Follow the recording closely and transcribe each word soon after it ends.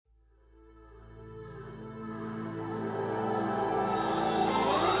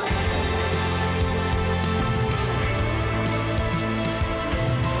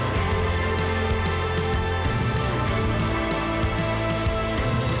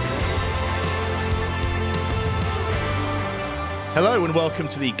Hello and welcome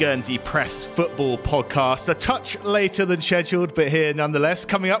to the Guernsey Press Football Podcast. A touch later than scheduled, but here nonetheless.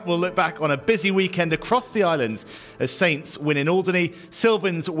 Coming up, we'll look back on a busy weekend across the islands as Saints win in Alderney,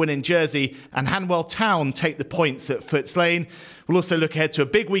 Sylvans win in Jersey, and Hanwell Town take the points at Foots Lane. We'll also look ahead to a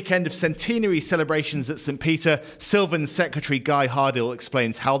big weekend of centenary celebrations at St Peter. Sylvans Secretary Guy Hardill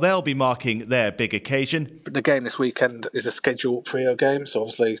explains how they'll be marking their big occasion. The game this weekend is a scheduled trio game, so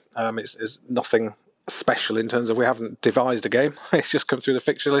obviously it's nothing special in terms of we haven't devised a game. It's just come through the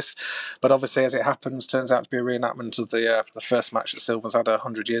fixture list, but obviously as it happens turns out to be a reenactment of the first match that Sylvans had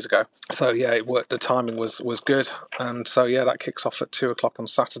 100 years ago. So yeah, it worked. The timing was good, and so yeah, that kicks off at 2:00 on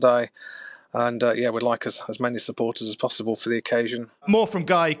Saturday. And we'd like as many supporters as possible for the occasion. More from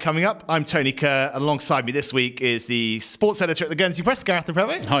Guy coming up. I'm Tony Kerr, and alongside me this week is the sports editor at the Guernsey Press, Gareth Le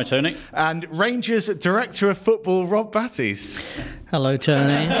Prevost. Hi, Tony. And Rangers director of football, Rob Batties. Hello,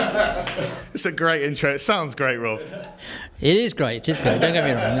 Tony. It's a great intro. It sounds great, Rob. It is great. Don't get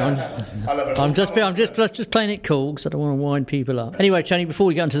me wrong. I'm just playing it cool because I don't want to wind people up. Anyway, Tony, before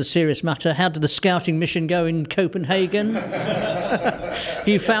we get into the serious matter, how did the scouting mission go in Copenhagen? Have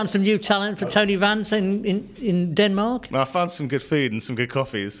you found some new talent for Tony Vance in Denmark? Well, I found some good food and some good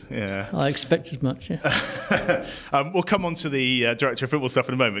coffees. Yeah, I expect as much. Yeah. We'll come on to the director of football stuff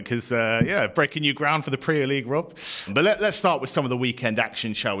in a moment because breaking new ground for the Premier League, Rob. But let's start with some of the weekend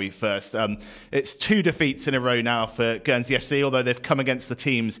action, shall we? First, it's 2 defeats in a row now for Guernsey FC, although they've come against the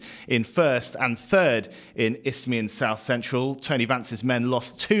teams in first and third in Isthmian South Central. Tony Vance's men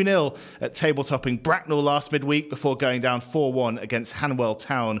lost 2-0 at table-topping Bracknell last midweek before going down 4-1 against Hanwell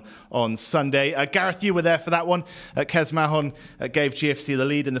Town on Sunday. Gareth, you were there for that one. Kes Mahon gave GFC the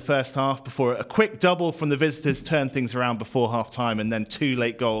lead in the first half before a quick double from the visitors turned things around before half-time, and then 2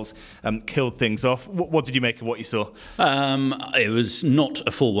 late goals killed things off. What did you make of what you saw? It was not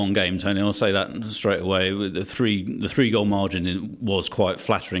a 4-1 game, Tony. I'll say that straight away. The three-goal margin was quite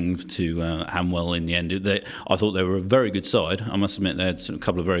flattering to Hanwell in the end. I thought they were a very good side. I must admit they had a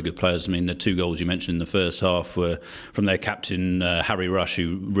couple of very good players. I mean, the 2 goals you mentioned in the first half were from their captain, Harry Rush,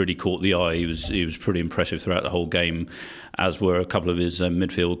 who really caught the eye. He was pretty impressive throughout the whole game, as were a couple of his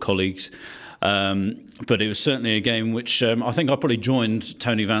midfield colleagues. But it was certainly a game which I think I probably joined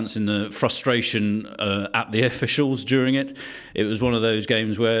Tony Vance in the frustration at the officials during it. It was one of those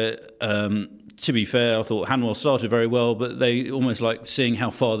games where, to be fair, I thought Hanwell started very well, but they almost like seeing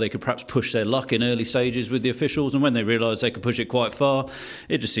how far they could perhaps push their luck in early stages with the officials. And when they realised they could push it quite far,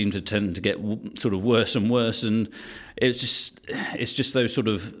 it just seemed to tend to get sort of worse and worse. And it's just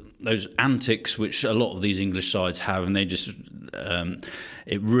those antics which a lot of these English sides have, and they just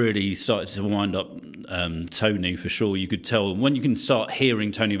it really started to wind up Tony for sure. You could tell when you can start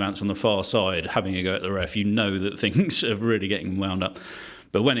hearing Tony Vance on the far side having a go at the ref, you know that things are really getting wound up.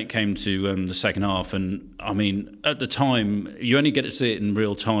 But when it came to the second half, and I mean, at the time, you only get to see it in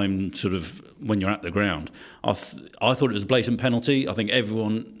real time, sort of when you're at the ground. I thought it was a blatant penalty. I think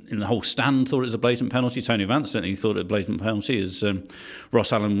everyone in the whole stand thought it was a blatant penalty. Tony Vance certainly thought it was a blatant penalty as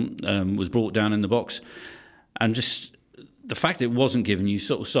Ross Allen was brought down in the box. And just the fact it wasn't given, you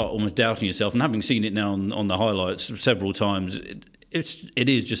sort of start almost doubting yourself. And having seen it now on the highlights several times, it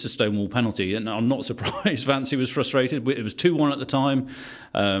is just a stonewall penalty, and I'm not surprised Vance was frustrated. It was 2-1 at the time.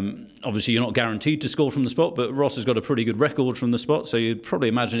 Obviously, you're not guaranteed to score from the spot, but Ross has got a pretty good record from the spot, so you'd probably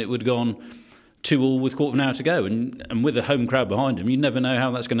imagine it would have gone 2-2 with quarter of an hour to go. And with a home crowd behind him, you never know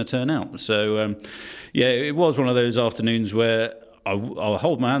how that's going to turn out. So, it was one of those afternoons where I'll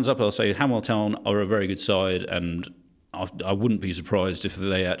hold my hands up. I'll say Hanwell Town are a very good side, and I wouldn't be surprised if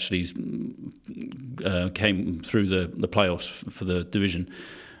they actually came through the playoffs for the division.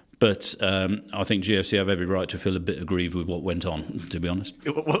 But I think GFC have every right to feel a bit aggrieved with what went on, to be honest.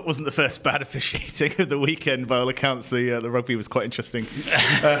 It wasn't the first bad officiating of the weekend, by all accounts. The rugby was quite interesting.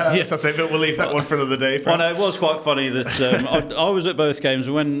 So I think we'll leave that one for another day. Well, no, it was quite funny that I was at both games.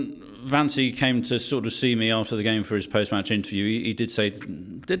 When Vancey came to sort of see me after the game for his post-match interview, he did say,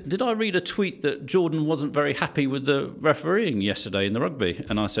 did I read a tweet that Jordan wasn't very happy with the refereeing yesterday in the rugby?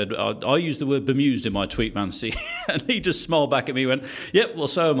 And I said, I used the word bemused in my tweet, Vancey. And he just smiled back at me and went, yep, well,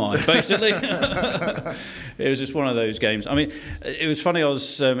 so am I, basically. It was just one of those games. I mean, it was funny, I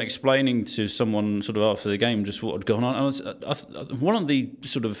was explaining to someone sort of after the game just what had gone on. One of the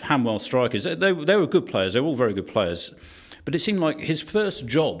sort of Hanwell strikers, they were good players, they were all very good players. But it seemed like his first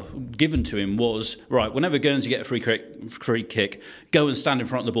job given to him was, right, whenever Guernsey get a free kick, go and stand in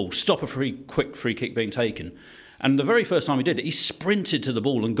front of the ball, stop a quick free kick being taken. And the very first time he did it, he sprinted to the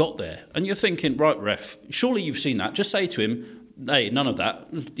ball and got there. And you're thinking, right, ref, surely you've seen that. Just say to him, hey, none of that.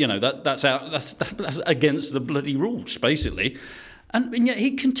 You know, that's out. That's against the bloody rules, basically. And yet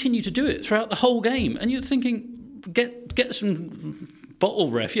he continued to do it throughout the whole game. And you're thinking, get some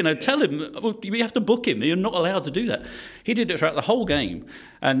bottle ref. Tell him you have to book him. You're not allowed to do that. He did it throughout the whole game,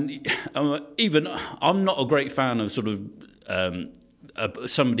 and even I'm not a great fan of sort of.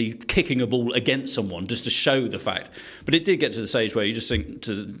 Somebody kicking a ball against someone just to show the fact, but it did get to the stage where you just want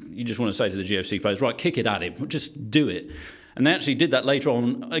to say to the GFC players, right, kick it at him, just do it. And they actually did that later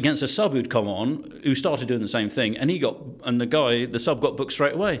on against a sub who'd come on, who started doing the same thing, and the sub got booked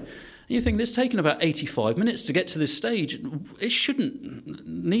straight away. And you think it's taken about 85 minutes to get to this stage. It shouldn't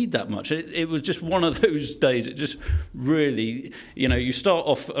need that much. It was just one of those days. It just really, you start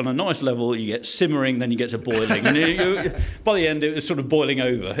off on a nice level, you get simmering, then you get to boiling. And by the end, it was sort of boiling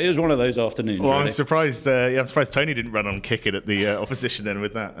over. It was one of those afternoons. Well, really. I'm surprised Tony didn't run on kick it at the opposition then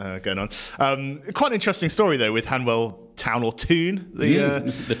with that going on. Quite an interesting story, though, with Hanwell Town or Toon,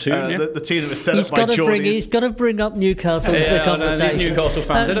 the Toon, the team that was set up by Geordies. He's got to bring up Newcastle into the conversation. These Newcastle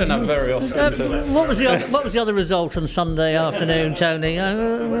fans, they don't have very often. What was the other result on Sunday afternoon, Tony?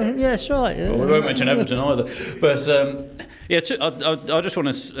 Yes, right. Well, we won't mention Everton either. But I just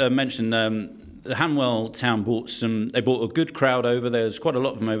want to mention the Hanwell Town brought a good crowd over. There was quite a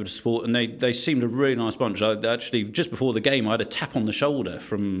lot of them over to support, and they seemed a really nice bunch. Actually, just before the game, I had a tap on the shoulder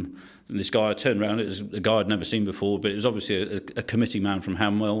from this guy. I turned around, it was a guy I'd never seen before, but it was obviously a committee man from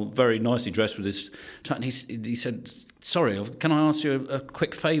Hanwell, very nicely dressed with his... And he said, sorry, can I ask you a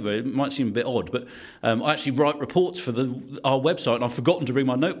quick favour? It might seem a bit odd, but I actually write reports for our website, and I've forgotten to bring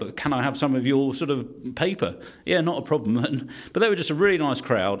my notebook. Can I have some of your sort of paper? Yeah, not a problem. But they were just a really nice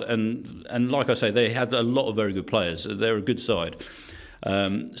crowd, and like I say, they had a lot of very good players. They're a good side.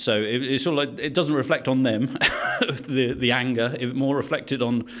 So it's sort of like, it doesn't reflect on them, the anger. It more reflected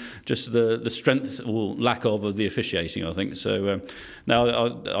on just the strength or lack of the officiating, I think. So now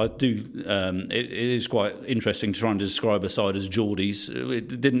I do. It is quite interesting to try and describe a side as Geordies.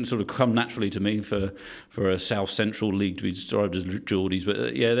 It didn't sort of come naturally to me for a South Central league to be described as Geordies,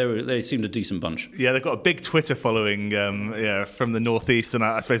 but they seemed a decent bunch. Yeah, they've got a big Twitter following from the northeast, and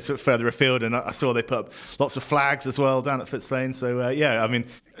I suppose further afield. And I saw they put up lots of flags as well down at Footstain. So I mean,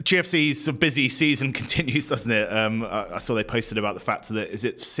 GFC's busy season continues, doesn't it? I saw they posted about the fact that is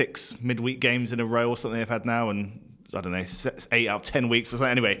it 6 midweek games in a row or something they've had now, and I don't know, 8 out of 10 weeks or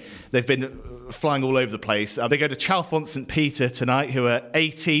something. Anyway, they've been flying all over the place. They go to Chalfont St Peter tonight, who are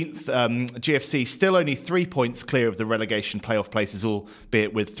 18th. GFC still only 3 points clear of the relegation playoff places,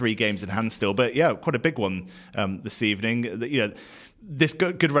 albeit with 3 games in hand still. But yeah, quite a big one this evening. This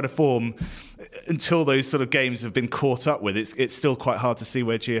good run of form, until those sort of games have been caught up with, it's still quite hard to see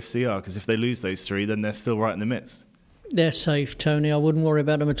where GFC are, because if they lose those 3, then they're still right in the midst. They're safe, Tony. I wouldn't worry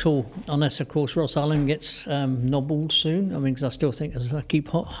about them at all, unless, of course, Ross Allen gets nobbled soon. I mean, because I still think, as I keep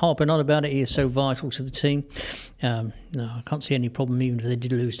harping on about it, he is so vital to the team. No, I can't see any problem even if they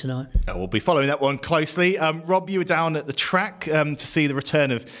did lose tonight. We'll be following that one closely. Rob, you were down at the track to see the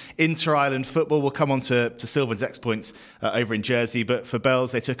return of inter-island football. We'll come on to Sylvan's X-Points over in Jersey, but for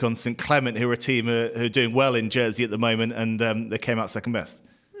Bells, they took on St Clement, who are a team who are doing well in Jersey at the moment, and they came out second best.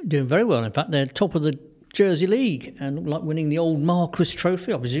 Doing very well. In fact, they're top of the Jersey League and look like winning the old Marquis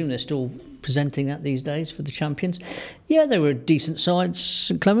Trophy. I presume they're still presenting that these days for the champions. Yeah, they were a decent side,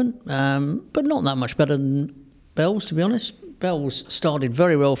 St Clement, but not that much better than Bells, to be honest. Bells started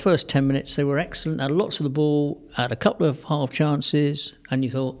very well. First 10 minutes, they were excellent, had lots of the ball, had a couple of half chances, and you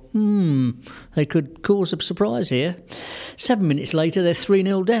thought, they could cause a surprise here. 7 minutes later, they're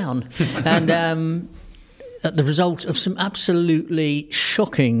 3-0 down. And the result of some absolutely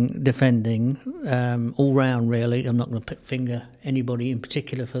shocking defending all round. Really, I'm not going to finger anybody in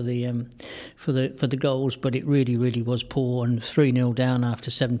particular for the goals, but it really, really was poor. And 3-0 down after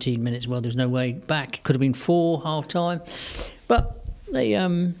 17 minutes. Well, there's no way back. It could have been 4 half time, but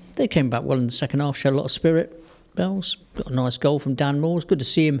they came back well in the second half. Showed a lot of spirit. Bells got a nice goal from Dan Moore. It's good to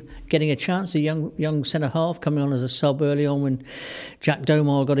see him getting a chance. The young centre half coming on as a sub early on when Jack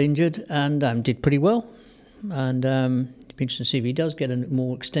Domar got injured and did pretty well. And it'd be interesting to see if he does get a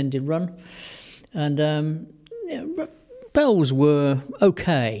more extended run. And Bells were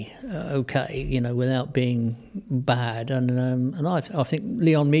okay, without being bad. And I think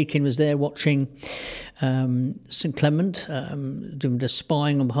Leon Meakin was there watching St Clement, doing the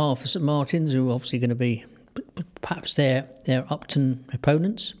spying on behalf of St Martin's, who are obviously going to be perhaps their Upton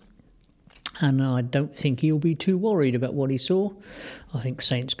opponents. And I don't think he'll be too worried about what he saw. I think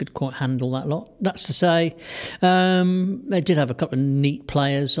Saints could quite handle that lot. That's to say, they did have a couple of neat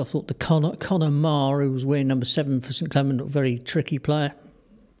players. I thought the Connor Marr, who was wearing number 7 for St Clement, a very tricky player,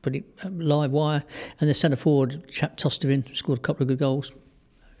 pretty live wire. And the centre forward, chap Tostevin, scored a couple of good goals.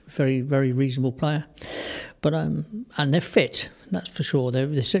 Very, very reasonable player. But and they're fit, that's for sure.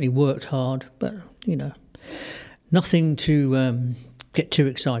 They certainly worked hard, but Nothing to get too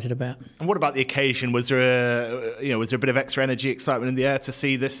excited about. And what about the occasion? Was there a bit of extra energy, excitement in the air to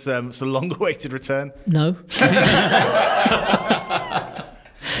see this sort of long-awaited return? No.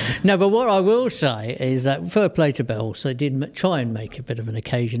 No, but what I will say is that fair play to Bells, they did try and make a bit of an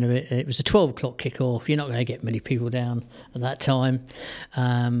occasion of it. It was a 12 o'clock kick-off. You're not going to get many people down at that time.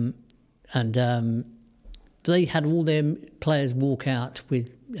 They had all their players walk out with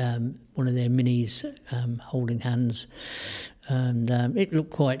one of their minis holding hands. And it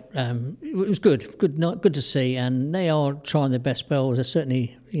looked quite. It was good to see. And they are trying their best. Bells are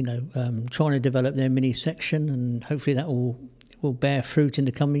certainly, trying to develop their mini section, and hopefully that will bear fruit in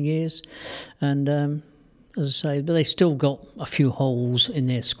the coming years. And as I say, but they still got a few holes in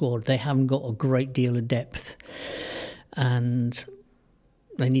their squad. They haven't got a great deal of depth, and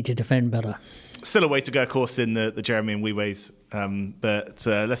they need to defend better. Still a way to go, of course, in the Jeremy and Wee ways. But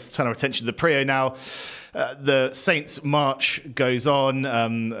let's turn our attention to the Prio now. The Saints' march goes on.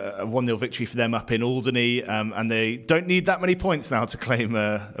 A 1-0 victory for them up in Alderney. And they don't need that many points now to claim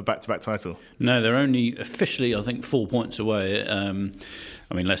a back-to-back title. No, they're only officially, I think, 4 points away.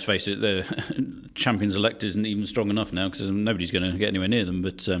 Let's face it, the champions-elect isn't even strong enough now because nobody's going to get anywhere near them.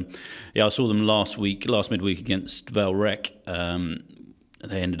 But, I saw them last midweek against Vale Rec.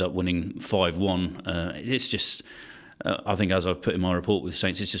 They ended up winning 5-1. It's just, I think, as I put in my report with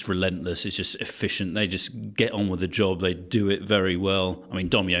Saints, it's just relentless. It's just efficient. They just get on with the job. They do it very well.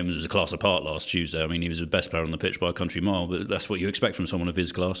 Dom Yeomans was a class apart last Tuesday. He was the best player on the pitch by a country mile, but that's what you expect from someone of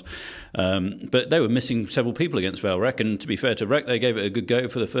his class. But they were missing several people against Vale Rec, and to be fair to Rec, they gave it a good go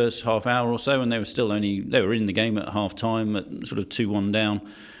for the first half hour or so, and they were in the game at half time at sort of 2-1 down.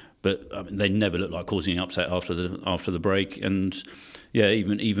 But they never looked like causing an upset after the break, and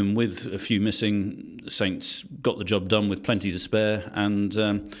even with a few missing, Saints got the job done with plenty to spare. And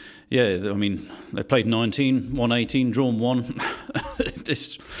they played 19, won 18, drawn 1.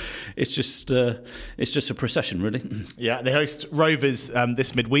 It's just a procession, really. Yeah, they host Rovers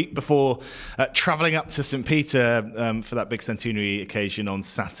this midweek before travelling up to St Peter for that big centenary occasion on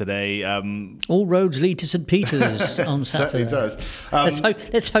Saturday. All roads lead to St Peter's on Saturday. Certainly does.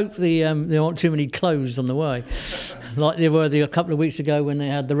 Let's hope there aren't too many closed on the way, like there were a couple of weeks ago when they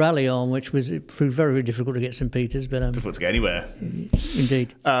had the rally on, which proved very, very difficult to get St Peter's. But difficult to get anywhere.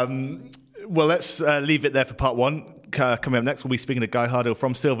 Indeed. Well, let's leave it there for part one. Coming up next, we'll be speaking to Guy Hardill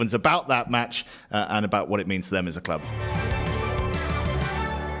from Sylvans about that match and about what it means to them as a club.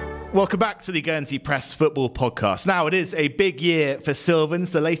 Welcome back to the Guernsey Press Football Podcast. Now, it is a big year for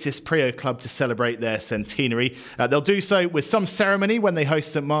Sylvans, the latest Prio club to celebrate their centenary. They'll do so with some ceremony when they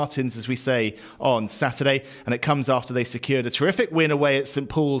host St Martin's, as we say, on Saturday. And it comes after they secured a terrific win away at St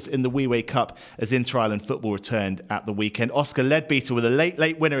Paul's in the Wee Cup as Inter-Island football returned at the weekend. Oscar Leadbeater with a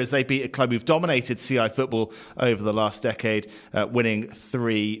late winner as they beat a club who've dominated CI football over the last decade, winning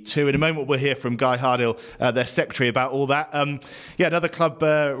 3-2. In a moment, we'll hear from Guy Hardill, their secretary, about all that. Another club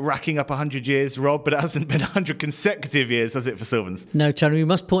racking up 100 years, Rob, but it hasn't been 100 consecutive years, has it, for Sylvans? No, Tony, we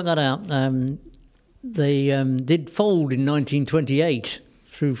must point that out. They did fold in 1928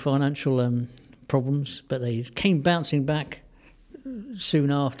 through financial problems, but they came bouncing back soon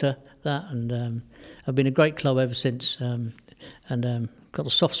after that and have been a great club ever since. Got a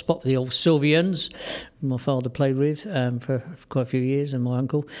soft spot for the old Sylvians, my father played with for quite a few years, and my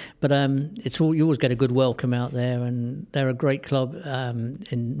uncle. But you always get a good welcome out there, and they're a great club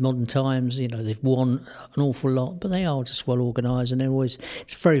in modern times. They've won an awful lot, but they are just well organised, and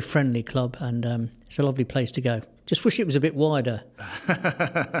it's a very friendly club, and it's a lovely place to go. Just wish it was a bit wider.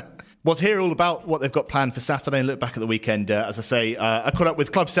 Well, to hear all about what they've got planned for Saturday and look back at the weekend, as I say, I caught up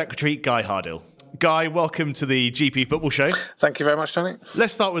with Club Secretary Guy Hardill. Guy, welcome to the GP Football Show. Thank you very much, Tony.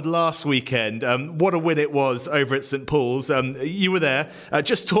 Let's start with last weekend. What a win it was over at St Paul's. You were there.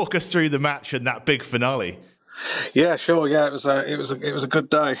 Just talk us through the match and that big finale. Yeah, sure. Yeah, it was a good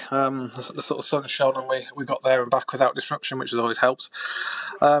day. The sort of sun shone, and we got there and back without disruption, which has always helped.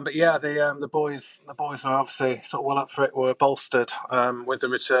 But yeah, the boys were obviously sort of well up for it. Were bolstered with the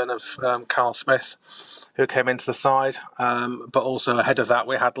return of Carl Smith, who came into the side. But also ahead of that,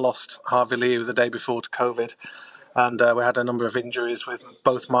 we had lost Harvey Liu the day before to COVID. And we had a number of injuries with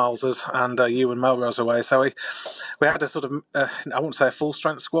both Miles's and Ewan Melrose away. So we had a sort of, I wouldn't say a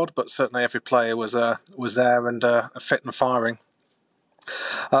full-strength squad, but certainly every player was there and fit and firing.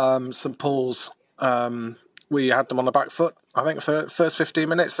 St Paul's, we had them on the back foot, I think, for the first 15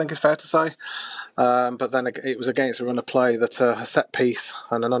 minutes, I think it's fair to say. But then it was against a run of play that a set piece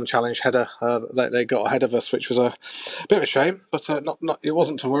and an unchallenged header they got ahead of us, which was a bit of a shame, but it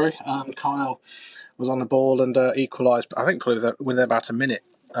wasn't to worry. Kyle was on the ball and equalised, I think probably within about a minute.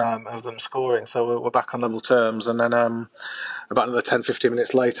 of them scoring. So we're back on level terms. And then about another 10, 15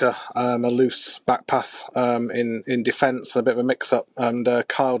 minutes later, a loose back pass in defence, a bit of a mix-up. And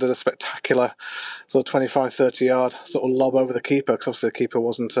Kyle did a spectacular sort of 25, 30-yard sort of lob over the keeper, because obviously the keeper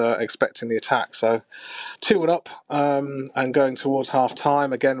wasn't expecting the attack. So 2-1 up and going towards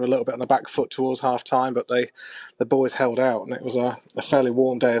half-time. Again, we're a little bit on the back foot towards half-time, but the boys held out. And it was a fairly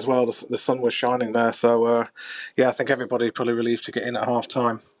warm day as well. The sun was shining there. So, I think everybody probably relieved to get in at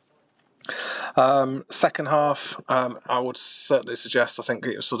half-time. Second half, I would certainly suggest, I think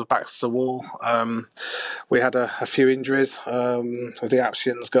it was sort of backs to the wall. We had a few injuries with the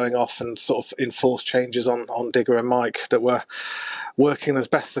Aptians going off and sort of enforced changes on Digger and Mike that were working as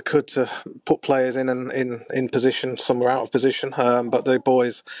best they could to put players in position. Some were out of position, but the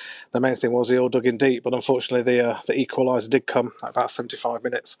boys, the main thing was they all dug in deep. But unfortunately, the equaliser did come at about 75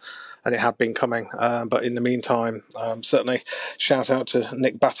 minutes, and it had been coming. But in the meantime, certainly shout out to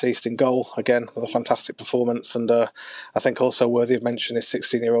Nick Batiste in goal again with a fantastic performance, and I think also worthy of mention is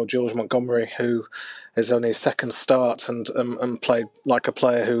 16-year-old George Montgomery, who is only his second start and played like a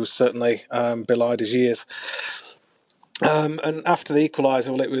player who certainly belied his years. And after the equaliser,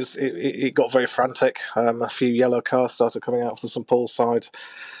 well, it got very frantic. A few yellow cards started coming out for the St Paul's side.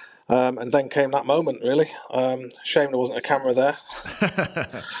 And then came that moment, really. Shame there wasn't a camera there.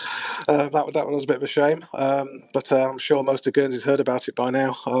 That was a bit of a shame. But I'm sure most of Guernsey's heard about it by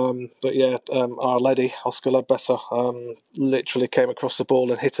now. Our leady, Oscar Ledbetter, literally came across the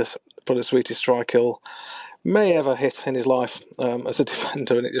ball and hit us, probably the sweetest strike he'll may ever hit in his life as a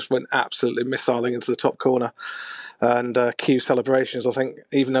defender, and it just went absolutely missiling into the top corner. And cue celebrations. I think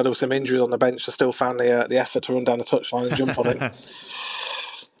even though there were some injuries on the bench, they still found the effort to run down the touchline and jump on it.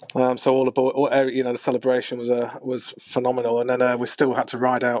 So the celebration was phenomenal, and then we still had to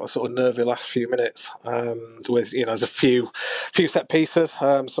ride out a sort of nervy last few minutes with there's a few set pieces.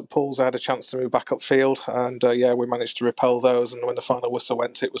 St Paul's had a chance to move back upfield, and we managed to repel those. And when the final whistle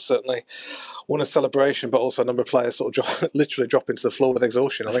went, it was certainly one a celebration, but also a number of players sort of literally dropping to the floor with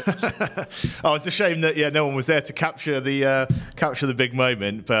exhaustion, I think. Oh, it's a shame that no one was there to capture the big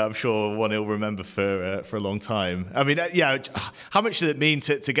moment, but I'm sure one he'll remember for a long time. I mean, how much did it mean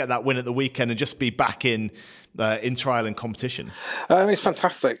to get that win at the weekend and just be back in trial and competition? It's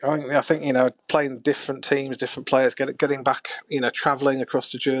fantastic. I think playing different teams, different players, getting back, travelling across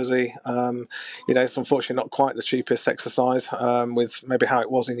to Jersey. It's unfortunately not quite the cheapest exercise with maybe how it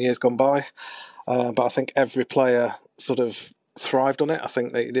was in years gone by. But I think every player sort of thrived on it. I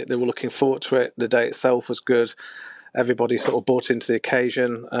think they were looking forward to it. The day itself was good. Everybody sort of bought into the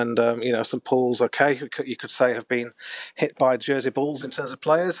occasion, and St Paul's, you could say, have been hit by Jersey Bulls in terms of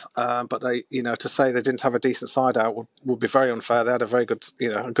players, but they, to say they didn't have a decent side out would be very unfair. They had a very good,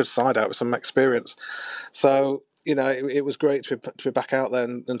 a good side out with some experience. So it was great to be back out there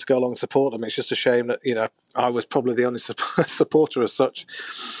and to go along and support them. It's just a shame that I was probably the only supporter as such.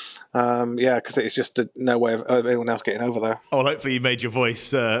 Because it's just no way of anyone else getting over there. Oh, well, hopefully you made your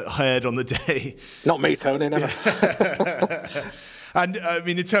voice heard on the day. Not me, Tony, never. And I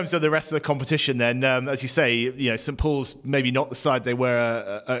mean, in terms of the rest of the competition, then, as you say, St Paul's maybe not the side they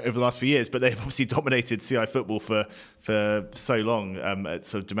were over the last few years, but they've obviously dominated CI football for so long at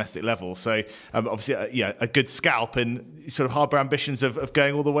sort of domestic level. So obviously, a good scalp and sort of harbour ambitions of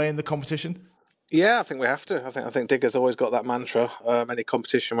going all the way in the competition. Yeah, I think we have to. I think Digger's always got that mantra. Any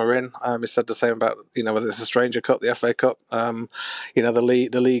competition we're in, he said the same about whether it's a Stranger Cup, the FA Cup.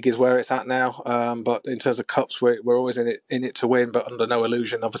 The league is where it's at now. But in terms of cups, we're always in it to win, but under no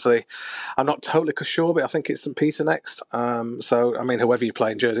illusion. Obviously, I'm not totally sure, but I think it's St Peter next. So I mean, whoever you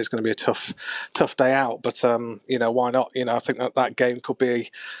play in Jersey, it's going to be a tough day out. But why not? I think that game could be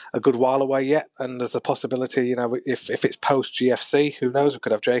a good while away yet, and there's a possibility. If it's post GFC, who knows? We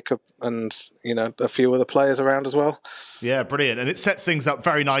could have Jacob and a few other players around as well. Yeah, brilliant. And it sets things up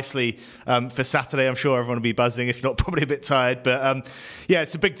very nicely for Saturday. I'm sure everyone will be buzzing, if not probably a bit tired. But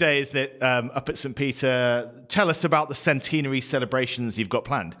it's a big day, isn't it, up at St Peter. Tell us about the centenary celebrations you've got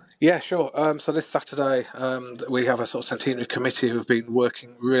planned. Yeah, sure. So this Saturday, we have a sort of centenary committee who've been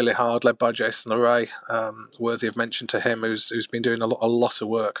working really hard, led by Jason Leray, worthy of mention to him, who's been doing a lot of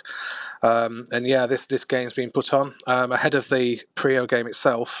work. This game's been put on ahead of the Prio game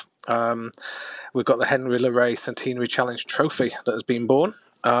itself. We've got the Henry Leray Centenary Challenge Trophy that has been born.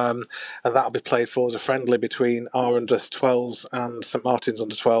 And that'll be played for as a friendly between our under-12s and St Martin's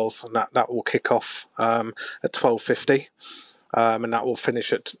under-12s, and that will kick off at 12:50. and that will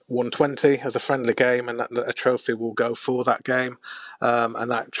finish at 1:20 as a friendly game, and a trophy will go for that game,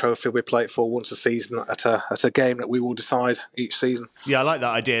 and that trophy we play it for once a season at a game that we will decide each season. Yeah, I like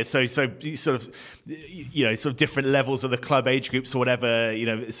that idea. So sort of, sort of different levels of the club age groups or whatever.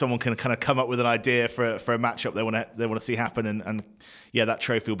 Someone can kind of come up with an idea for a matchup they want to see happen, and that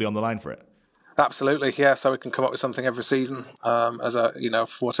trophy will be on the line for it. Absolutely, yeah. So we can come up with something every season, as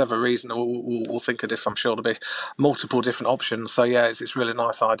for whatever reason, we'll think of I'm sure there'll be multiple different options. So yeah, it's a really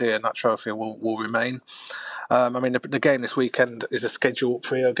nice idea, and that trophy will remain. The game this weekend is a scheduled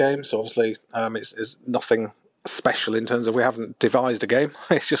Prio game, so obviously it's nothing special in terms of we haven't devised a game.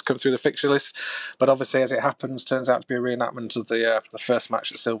 It's just come through the fixture list. But obviously, as it happens, turns out to be a reenactment of the first match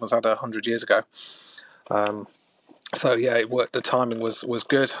that Sylvans had 100 years ago. So yeah, it worked. The timing was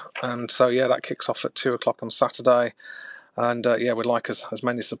good, and so yeah, that kicks off at 2:00 on Saturday, and we'd like as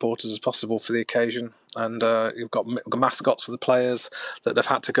many supporters as possible for the occasion. And you've got mascots for the players that they've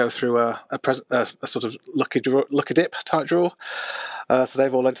had to go through a sort of lucky dip type draw. So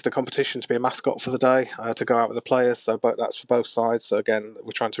they've all entered a competition to be a mascot for the day, to go out with the players. So that's for both sides. So again,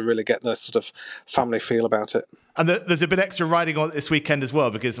 we're trying to really get the sort of family feel about it. And there's a bit extra riding on this weekend as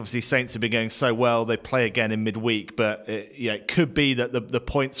well, because obviously Saints have been going so well. They play again in midweek, but it could be that the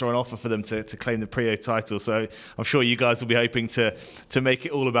points are on offer for them to claim the Prio title. So I'm sure you guys will be hoping to make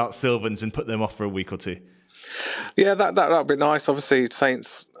it all about Sylvans and put them off for a week or two. Yeah, that'd be nice. Obviously,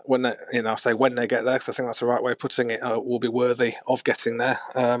 Saints, when they get there, because I think that's the right way of putting it, will be worthy of getting there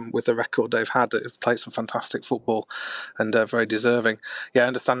with the record they've had. They've played some fantastic football and very deserving. Yeah, I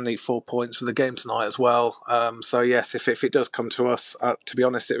understand they need 4 points with the game tonight as well. So yes, if it does come to us, to be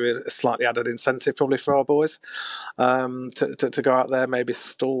honest, it will be a slightly added incentive probably for our boys to go out there, maybe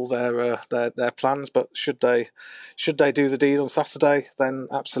stall their plans. But should they do the deed on Saturday, then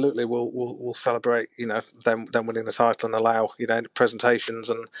absolutely we'll celebrate them winning the title and allow presentations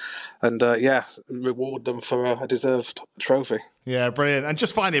and reward them for a deserved trophy. Yeah, brilliant. And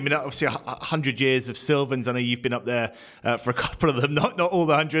just finally, obviously 100 years of Sylvans. I know you've been up there for a couple of them, not all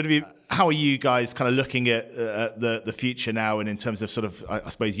the 100. How are you guys kind of looking at the future now, and in terms of sort of, I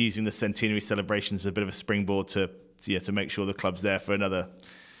suppose, using the centenary celebrations as a bit of a springboard to make sure the club's there for another,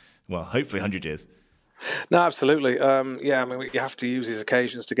 well, hopefully 100 years? No, absolutely. You have to use these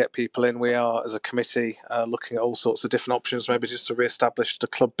occasions to get people in. We are, as a committee, looking at all sorts of different options, maybe just to re-establish the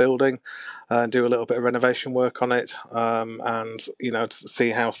club building and do a little bit of renovation work on it, and to see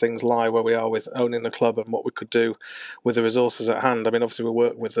how things lie where we are with owning the club and what we could do with the resources at hand. Obviously we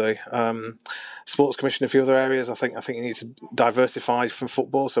work with the Sports Commission in a few other areas. I think you need to diversify from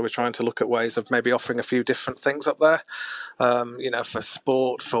football, so we're trying to look at ways of maybe offering a few different things up there, for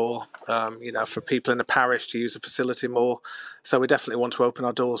sport, for people in the parish to use the facility more. So we definitely want to open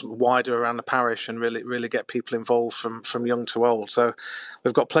our doors wider around the parish and really get people involved from young to old. So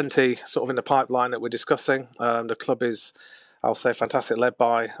we've got plenty sort of in the pipeline that we're discussing. The club is, I'll say, fantastic, led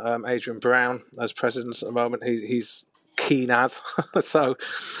by Adrian Brown as president at the moment. He's keen as so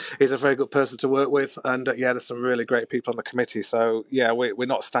he's a very good person to work with, and there's some really great people on the committee. So we're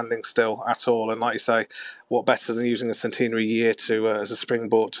not standing still at all, and like you say, what better than using the centenary year to as a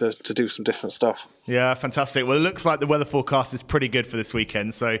springboard to do some different stuff. Yeah, fantastic. Well, it looks like the weather forecast is pretty good for this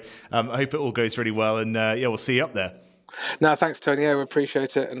weekend, so I hope it all goes really well, and we'll see you up there. No, thanks, Tony. We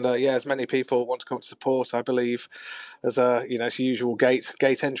appreciate it, and as many people want to come to support, I believe there's it's a usual gate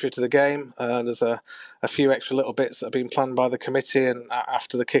entry to the game. There's a few extra little bits that have been planned by the committee, and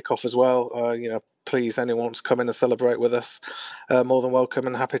after the kick-off as well. Please, anyone wants to come in and celebrate with us, more than welcome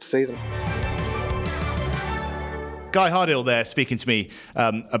and happy to see them. Guy Hardill there speaking to me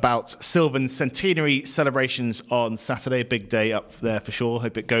about Sylvans centenary celebrations on Saturday. Big day up there for sure.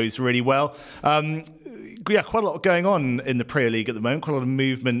 Hope it goes really well. Quite a lot going on in the Premier League at the moment. Quite a lot of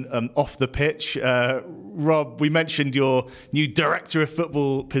movement off the pitch. Rob, we mentioned your new director of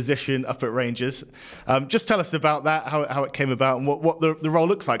football position up at Rangers. Just tell us about that, how it came about, and what the role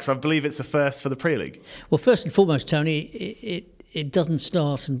looks like. So I believe it's a first for the Premier League. Well, first and foremost, Tony, it doesn't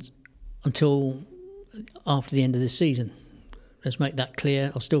start until after the end of this season. Let's make that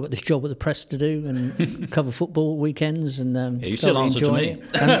clear. I've still got this job at the press to do and cover football weekends, and you still answer to me.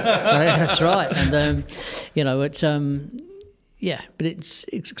 That's right. And but it's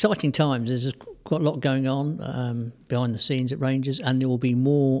exciting times. There's quite a lot going on behind the scenes at Rangers, and there will be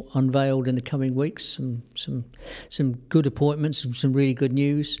more unveiled in the coming weeks. Some good appointments, some really good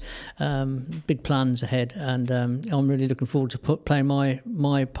news, big plans ahead, and I'm really looking forward to playing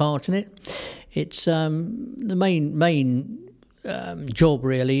my part in it. It's the main job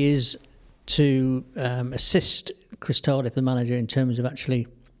really is to assist Chris Tardif, the manager, in terms of actually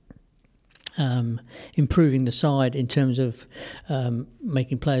improving the side in terms of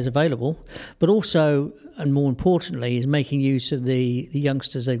making players available, but also, and more importantly, is making use of the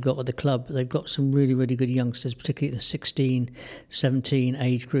youngsters they've got at the club. They've got some really, really good youngsters, particularly the 16, 17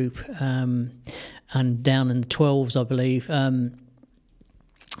 age group, and down in the 12s, I believe, and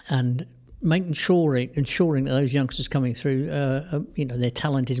ensuring that those youngsters coming through, their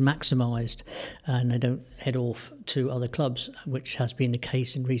talent is maximised and they don't head off to other clubs, which has been the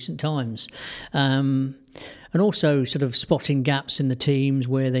case in recent times. And also sort of spotting gaps in the teams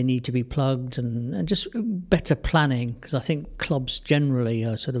where they need to be plugged and just better planning, because I think clubs generally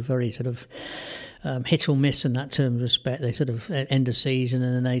are sort of very sort of hit or miss in that term of respect. They sort of end of season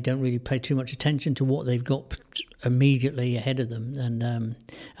and then they don't really pay too much attention to what they've got immediately ahead of them,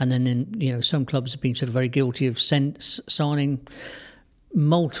 and then some clubs have been sort of very guilty of signing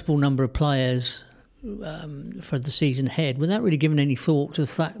multiple number of players for the season ahead without really giving any thought to the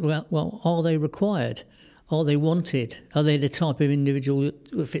fact, well, are they required? Are they wanted? Are they the type of individual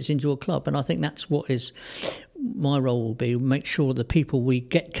that fits into a club? And I think that's what is my role will be, make sure the people we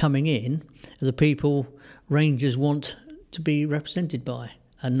get coming in are the people Rangers want to be represented by,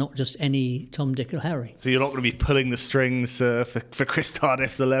 and not just any Tom, Dick or Harry. So you're not going to be pulling the strings for Chris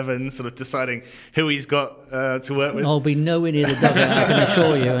Tardif's 11, sort of deciding who he's got to work with? I'll be nowhere near the dugout, I can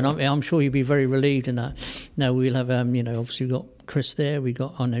assure you, and I'm sure you'll be very relieved in that. No, we'll have, obviously we've got Chris there.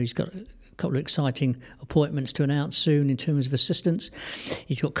 I know he's got a couple of exciting appointments to announce soon in terms of assistants.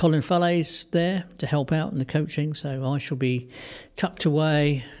 He's got Colin Fallais there to help out in the coaching, so I shall be tucked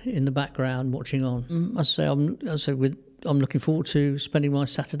away in the background watching on. I'm looking forward to spending my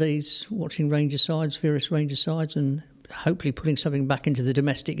Saturdays watching various Rangers sides, and hopefully putting something back into the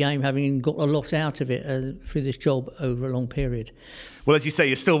domestic game, having got a lot out of it through this job over a long period. Well, as you say,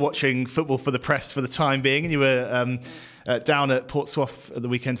 you're still watching football for the press for the time being, and you were down at Portsmouth at the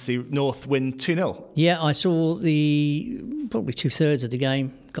weekend to see North win 2-0. Yeah, I saw probably 2/3 of the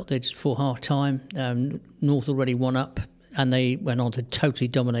game, got there just before half-time. North already won up, and they went on to totally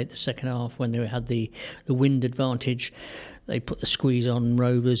dominate the second half when they had the wind advantage. They put the squeeze on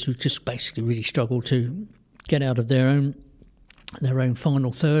Rovers, who just basically really struggled to get out of their own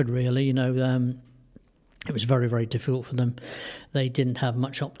final third, really. It was very, very difficult for them. They didn't have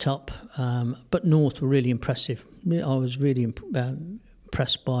much up top, but North were really impressive. I was really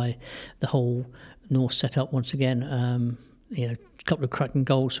impressed by the whole North setup once again. A couple of cracking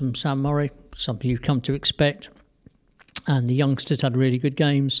goals from Sam Murray, something you've come to expect. And the youngsters had really good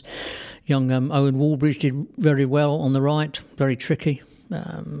games. Young Owen Wallbridge did very well on the right, very tricky.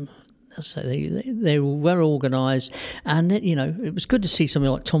 So they were well organised, and it was good to see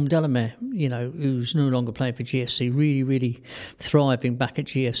somebody like Tom Delamere, who's no longer playing for GSC, really, really thriving back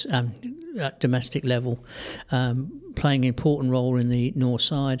at at domestic level, playing an important role in the North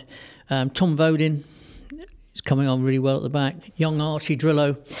side. Tom Vodin is coming on really well at the back. Young Archie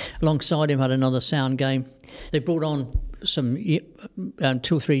Drillo, alongside him, had another sound game. They brought on some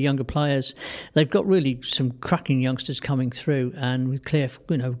 2 or 3 younger players. They've got really some cracking youngsters coming through, and with clear,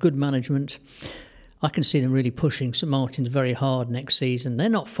 good management, I can see them really pushing St Martin's very hard next season. They're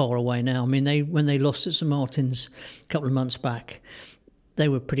not far away now. I mean, when they lost at St Martin's a couple of months back, they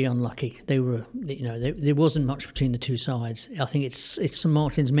were pretty unlucky. They were, there wasn't much between the two sides. I think it's St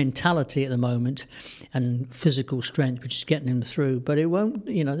Martin's mentality at the moment and physical strength which is getting them through. But it won't,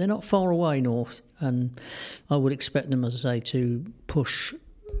 they're not far away, North, and I would expect them, as I say, to push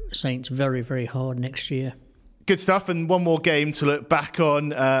Saints very, very hard next year. Good stuff, and one more game to look back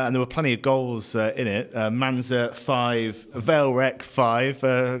on, and there were plenty of goals in it. Manza 5, Vale Rec 5.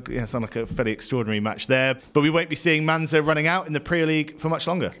 Sound like a fairly extraordinary match there. But we won't be seeing Manza running out in the Premier League for much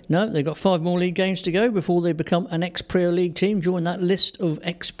longer. No, they've got 5 more league games to go before they become an ex-Premier League team, join that list of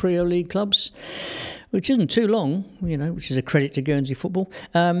ex-Premier League clubs, which isn't too long, which is a credit to Guernsey football.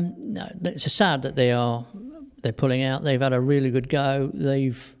 No, it's sad that they're pulling out. They've had a really good go.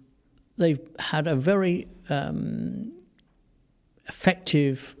 They've had a very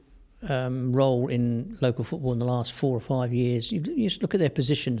effective role in local football in the last 4 or 5 years. You just look at their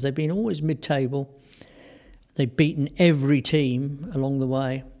positions. They've been always mid-table. They've beaten every team along the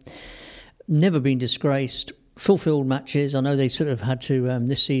way. Never been disgraced. Fulfilled matches. I know they sort of had to,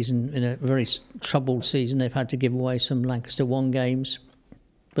 this season, in a very troubled season, they've had to give away some Lancaster 1 games.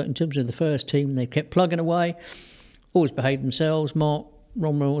 But in terms of the first team, they've kept plugging away, always behaved themselves. Mark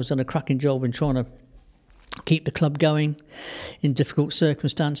Romero has done a cracking job in trying to keep the club going in difficult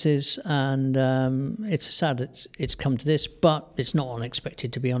circumstances, and it's sad that it's come to this, but it's not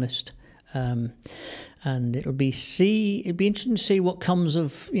unexpected, to be honest. And it'll be interesting to see what comes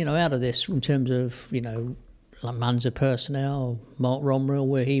of out of this in terms of like Manza personnel, Mark Romrell,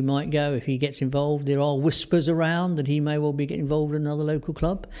 where he might go if he gets involved. There are whispers around that he may well be getting involved in another local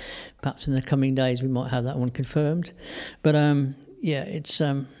club. Perhaps in the coming days we might have that one confirmed. But it's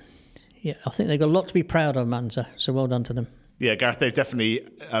I think they've got a lot to be proud of, Manza. So well done to them. Yeah, Gareth, they've definitely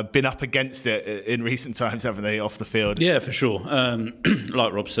been up against it in recent times, haven't they, off the field? Yeah, for sure.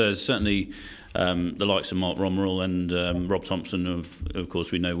 Like Rob says, certainly the likes of Mark Romrell and Rob Thompson, of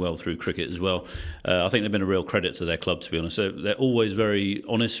course, we know well through cricket as well. I think they've been a real credit to their club, to be honest. So they're always very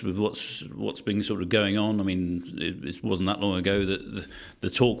honest with what's been sort of going on. I mean, it wasn't that long ago that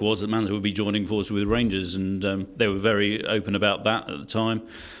the talk was that Manza would be joining forces with Rangers, and they were very open about that at the time.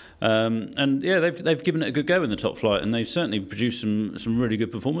 They've given it a good go in the top flight, and they've certainly produced some really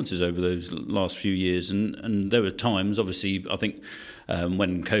good performances over those last few years. And there were times, obviously, I think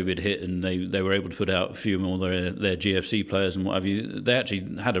when COVID hit and they were able to put out a few more of their GFC players and what have you, they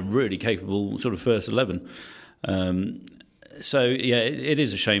actually had a really capable sort of first 11. It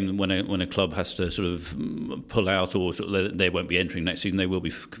is a shame when a club has to sort of pull out, or sort of they won't be entering next season. They will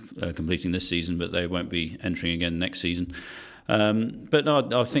be completing this season, but they won't be entering again next season. But no,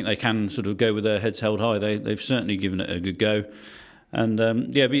 I think they can sort of go with their heads held high. They've certainly given it a good go. And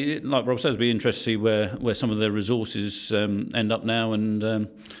like Rob says, it'll be interesting to see where some of their resources end up now, and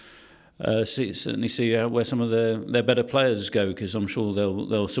certainly see where some of their better players go, because I'm sure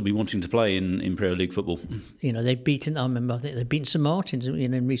they'll still be wanting to play in Premier League football. I think they've beaten St Martin's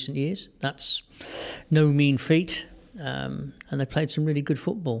in recent years. That's no mean feat, and they played some really good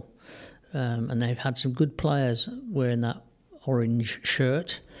football, and they've had some good players wearing that orange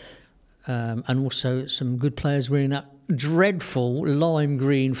shirt, and also some good players wearing that dreadful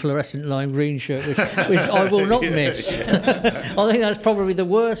fluorescent lime green shirt, which I will not miss. I think that's probably the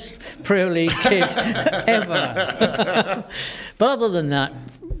worst Premier League kit ever. But other than that,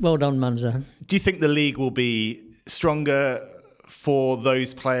 well done, Manza. Do you think the league will be stronger for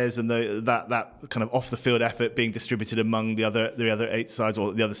those players and that kind of off the field effort being distributed among the other 8 sides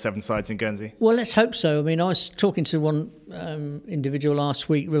or the other 7 sides in Guernsey? Well, let's hope so. I mean, I was talking to one individual last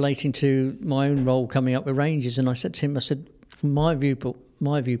week relating to my own role coming up with Rangers, and I said to him, from my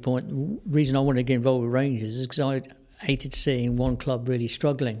viewpoint, the reason I wanted to get involved with Rangers is because I hated seeing one club really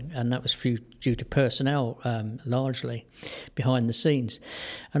struggling, and that was due to personnel largely behind the scenes.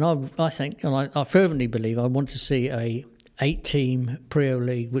 And I think, and I fervently believe, I want to see a 8-team Premier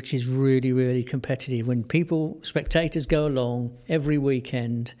League, which is really, really competitive. When spectators go along every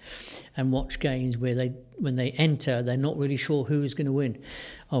weekend and watch games when they enter, they're not really sure who is going to win.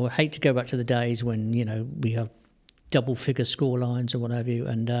 I would hate to go back to the days when we have double-figure score lines or what have you,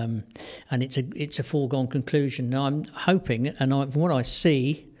 and it's a foregone conclusion. Now I'm hoping, and from what I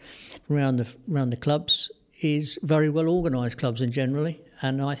see around the clubs, is very well organised clubs generally,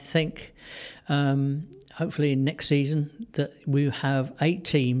 and I think. Hopefully in next season that we have 8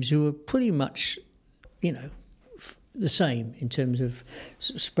 teams who are pretty much, the same in terms of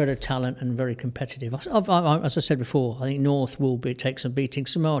spread of talent and very competitive. As I said before, I think North will take some beating.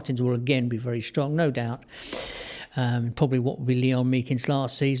 St Martin's will again be very strong, no doubt. Probably what will be Leon Meakins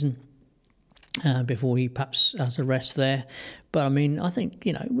last season before he perhaps has a rest there. But I mean, I think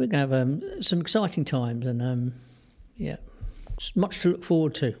we're going to have some exciting times, and much to look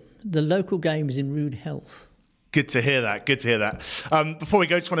forward to. The local game is in rude health. Good to hear that. Before we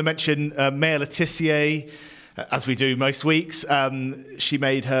go, just want to mention Maya Le Tissier, as we do most weeks. She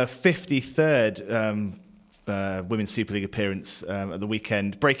made her 53rd Women's Super League appearance at the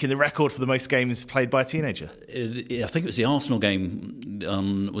weekend, breaking the record for the most games played by a teenager. I think it was the Arsenal game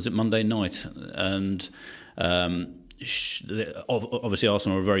was it Monday night? And obviously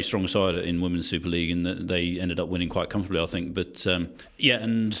Arsenal are a very strong side in Women's Super League, and they ended up winning quite comfortably, I think. But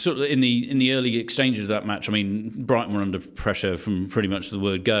and sort of in the early exchanges of that match, I mean, Brighton were under pressure from pretty much the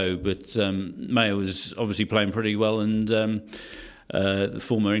word go, but Maya was obviously playing pretty well, and the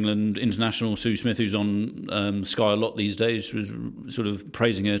former England international Sue Smith, who's on Sky a lot these days, was sort of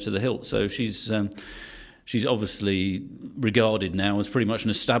praising her to the hilt. So she's obviously regarded now as pretty much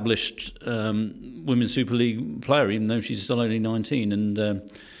an established Women's Super League player, even though she's still only 19. And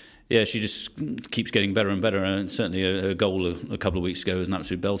she just keeps getting better and better. And certainly her goal a couple of weeks ago was an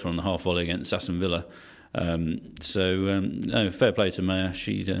absolute belter on the half volley against Aston Villa. Fair play to Maya.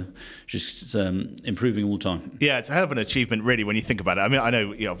 She's improving all the time. Yeah, it's a hell of an achievement, really, when you think about it. I mean, I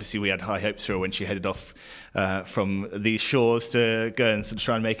know, obviously we had high hopes for her when she headed off from these shores to go and sort of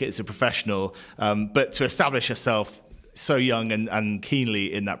try and make it as a professional. But to establish herself so young and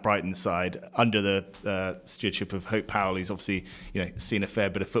keenly in that Brighton side under the stewardship of Hope Powell, who's obviously seen a fair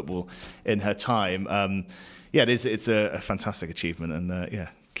bit of football in her time. It's a fantastic achievement, and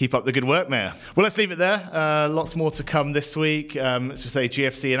Keep up the good work, Mayor. Well, let's leave it there. Lots more to come this week. As we say,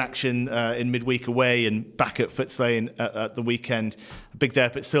 GFC in action in midweek away and back at Footscray at the weekend. A big day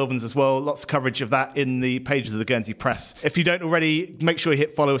up at Sylvans as well. Lots of coverage of that in the pages of the Guernsey Press. If you don't already, make sure you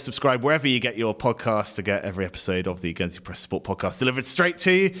hit follow or subscribe wherever you get your podcast to get every episode of the Guernsey Press Sport podcast delivered straight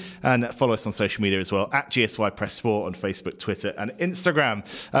to you. And follow us on social media as well, at GSY Press Sport on Facebook, Twitter and Instagram.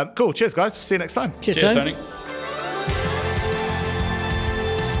 Cool. Cheers, guys. See you next time. Cheers, Cheers, Tony. Tony.